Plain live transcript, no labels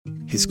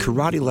His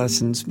karate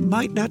lessons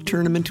might not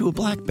turn him into a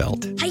black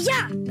belt.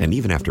 Hi-ya! And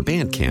even after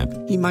band camp,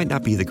 he might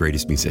not be the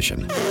greatest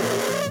musician.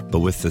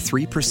 But with the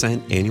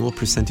 3% annual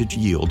percentage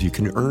yield you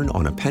can earn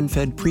on a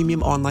PenFed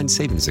premium online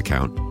savings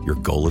account, your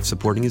goal of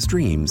supporting his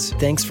dreams...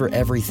 Thanks for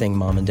everything,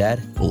 Mom and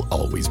Dad. ...will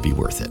always be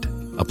worth it.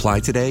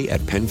 Apply today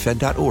at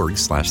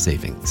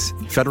PenFed.org/savings.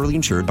 Federally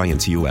insured by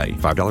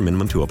NCUA. $5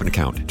 minimum to open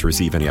account. To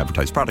receive any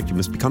advertised product, you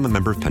must become a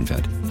member of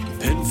PenFed.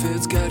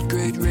 PenFed's got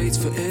great rates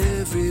for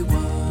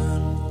everyone.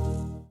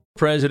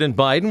 President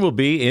Biden will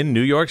be in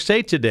New York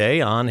State today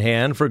on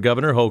hand for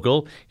Governor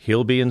Hochul.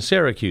 He'll be in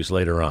Syracuse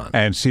later on.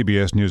 And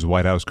CBS News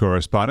White House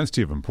correspondent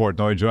Stephen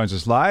Portnoy joins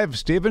us live.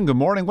 Stephen, good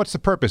morning. What's the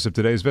purpose of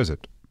today's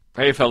visit?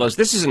 Hey, fellows,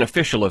 this is an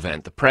official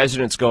event. The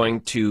president's going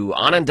to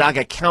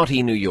Onondaga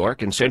County, New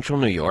York, in central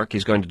New York.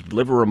 He's going to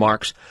deliver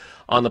remarks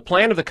on the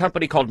plan of the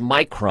company called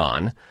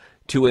Micron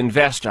to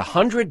invest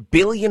 $100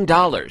 billion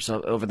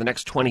over the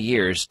next 20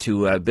 years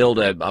to build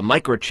a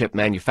microchip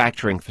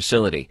manufacturing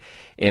facility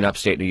in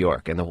upstate New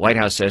York. And the White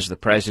House says the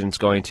president's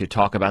going to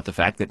talk about the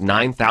fact that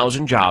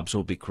 9,000 jobs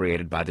will be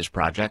created by this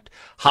project,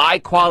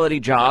 high-quality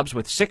jobs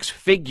with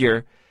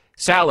six-figure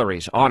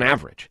salaries on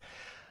average.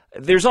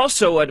 There's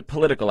also a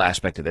political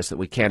aspect to this that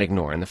we can't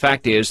ignore, and the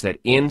fact is that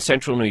in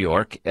central New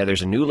York,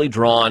 there's a newly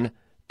drawn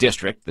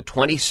district, the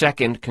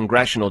 22nd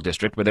Congressional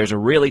District, where there's a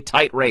really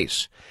tight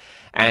race.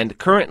 And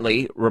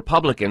currently,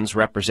 Republicans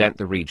represent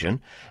the region,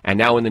 and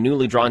now in the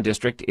newly drawn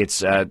district,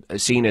 it's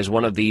seen as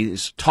one of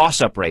these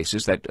toss-up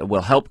races that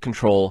will help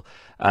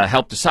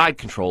decide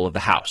control of the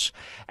House.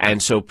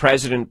 And so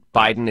President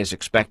Biden is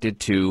expected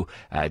to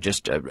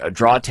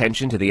draw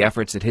attention to the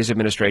efforts that his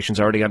administration's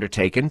already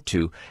undertaken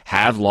to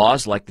have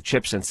laws like the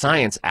CHIPS and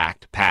Science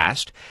Act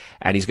passed,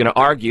 and he's going to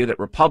argue that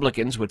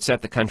Republicans would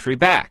set the country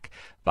back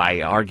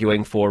by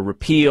arguing for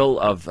repeal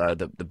of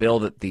the bill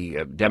that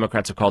the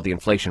Democrats have called the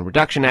Inflation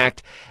Reduction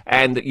Act.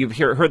 And you've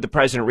heard the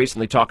president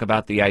recently talk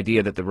about the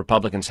idea that the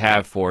Republicans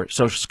have for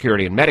Social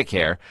Security and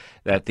Medicare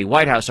that the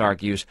White House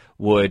argues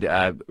would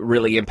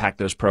really impact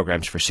those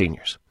programs for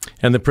seniors.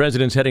 And the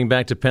president's heading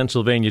back to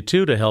Pennsylvania,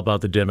 too, to help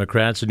out the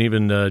Democrats. And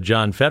even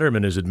John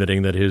Fetterman is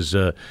admitting that his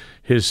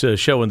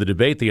show in the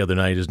debate the other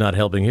night is not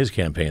helping his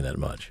campaign that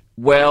much.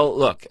 Well,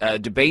 look,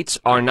 debates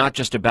are not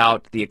just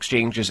about the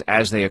exchanges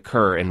as they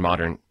occur in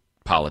modern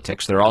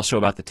politics. They're also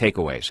about the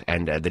takeaways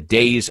and the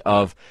days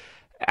of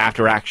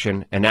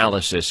after-action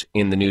analysis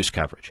in the news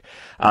coverage.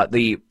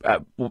 The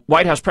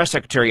White House press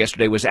secretary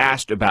yesterday was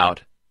asked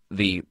about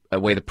the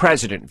way the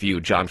president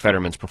viewed John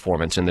Fetterman's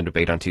performance in the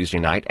debate on Tuesday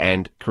night,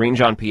 and Karine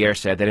Jean-Pierre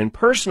said that in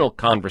personal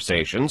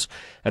conversations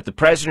that the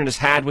president has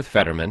had with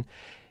Fetterman,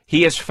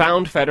 he has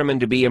found Fetterman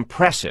to be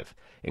impressive,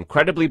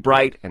 incredibly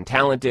bright and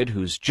talented,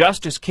 who's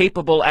just as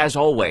capable as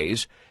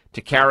always to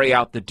carry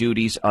out the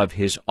duties of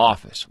his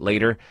office.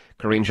 Later,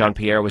 Karine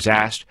Jean-Pierre was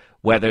asked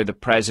whether the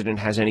president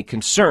has any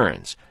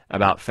concerns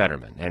about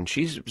Fetterman, and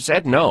she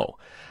said no.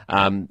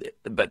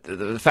 But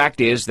the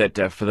fact is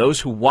that for those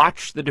who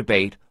watched the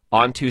debate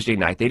on Tuesday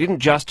night, they didn't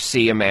just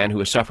see a man who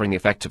was suffering the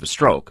effects of a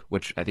stroke,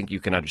 which I think you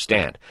can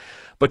understand,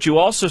 but you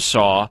also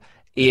saw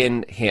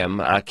in him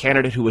a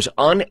candidate who was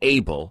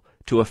unable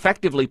to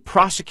effectively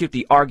prosecute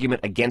the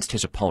argument against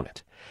his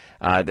opponent.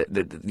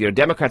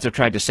 Democrats have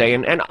tried to say,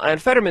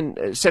 and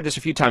Fetterman said this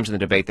a few times in the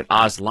debate, that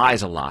Oz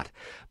lies a lot,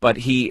 but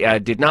he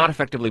did not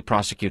effectively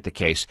prosecute the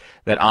case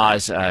that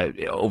Oz,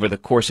 over the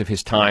course of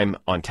his time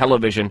on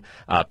television,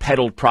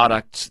 peddled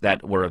products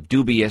that were of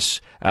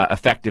dubious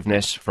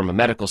effectiveness from a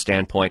medical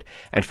standpoint,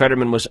 and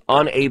Fetterman was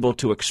unable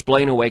to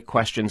explain away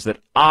questions that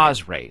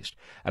Oz raised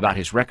about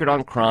his record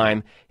on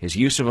crime, his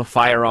use of a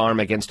firearm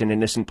against an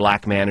innocent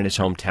black man in his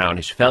hometown,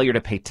 his failure to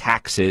pay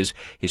taxes,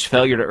 his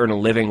failure to earn a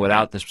living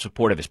without the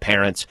support of his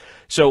parents.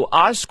 So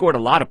Oz scored a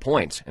lot of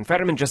points, and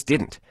Fetterman just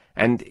didn't.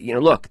 And,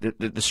 look,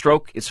 the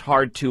stroke, it's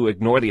hard to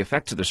ignore the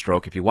effects of the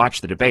stroke if you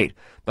watch the debate.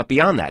 But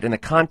beyond that, in the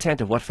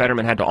content of what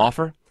Fetterman had to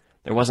offer,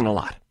 there wasn't a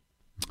lot.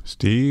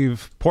 Stephen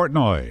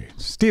Portnoy.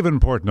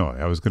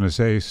 I was going to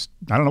say,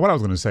 I don't know what I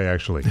was going to say,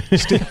 actually.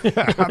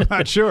 I'm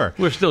not sure.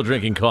 We're still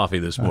drinking coffee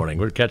this morning.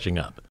 We're catching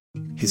up.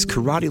 His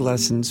karate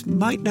lessons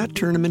might not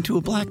turn him into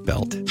a black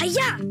belt.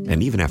 Hi-ya!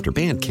 And even after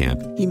band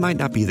camp, he might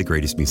not be the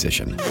greatest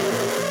musician.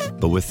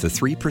 But with the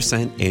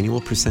 3%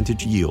 annual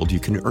percentage yield you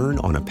can earn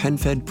on a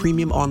PenFed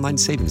premium online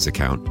savings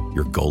account,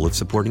 your goal of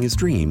supporting his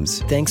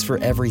dreams... Thanks for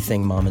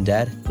everything, Mom and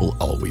Dad. ...will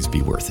always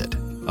be worth it.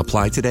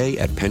 Apply today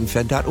at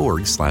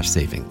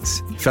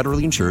PenFed.org/savings.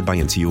 Federally insured by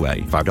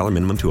NCUA. $5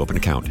 minimum to open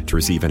account. To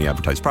receive any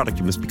advertised product,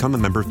 you must become a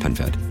member of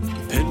PenFed.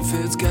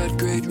 PenFed's got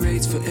great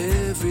rates for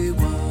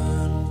everyone.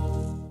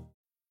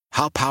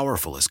 How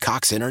powerful is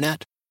Cox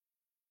Internet?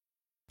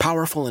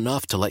 Powerful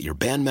enough to let your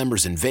band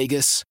members in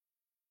Vegas,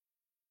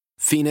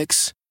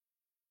 Phoenix,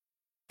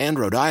 and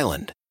Rhode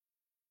Island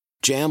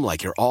jam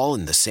like you're all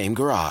in the same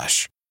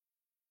garage.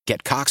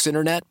 Get Cox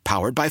Internet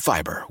powered by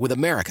fiber with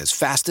America's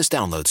fastest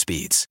download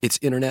speeds. It's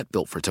internet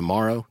built for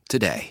tomorrow,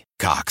 today.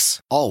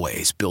 Cox,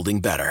 always building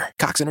better.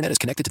 Cox Internet is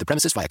connected to the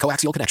premises via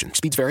coaxial connection.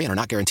 Speeds vary and are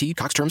not guaranteed.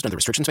 Cox terms and other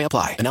restrictions may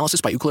apply.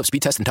 Analysis by Ookla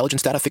Speed Test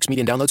Intelligence Data. Fixed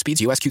median download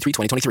speeds. US Q3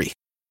 2023.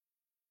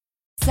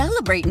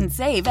 Celebrate and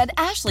save at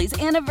Ashley's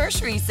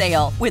Anniversary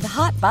Sale. With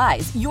Hot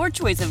Buys, your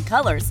choice of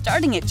colors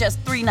starting at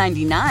just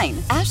 $3.99.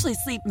 Ashley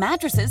Sleep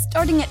mattresses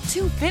starting at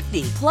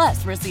 $2.50.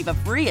 Plus, receive a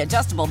free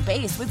adjustable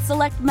base with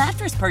select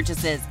mattress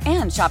purchases.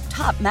 And shop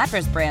top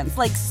mattress brands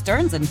like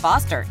Stearns &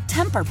 Foster,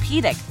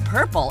 Tempur-Pedic,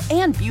 Purple,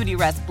 and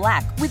Beautyrest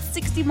Black with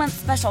 60-month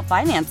special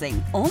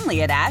financing.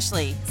 Only at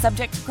Ashley.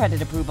 Subject to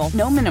credit approval.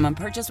 No minimum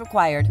purchase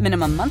required.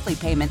 Minimum monthly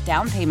payment,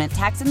 down payment,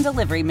 tax, and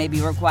delivery may be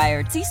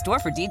required. See store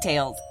for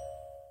details.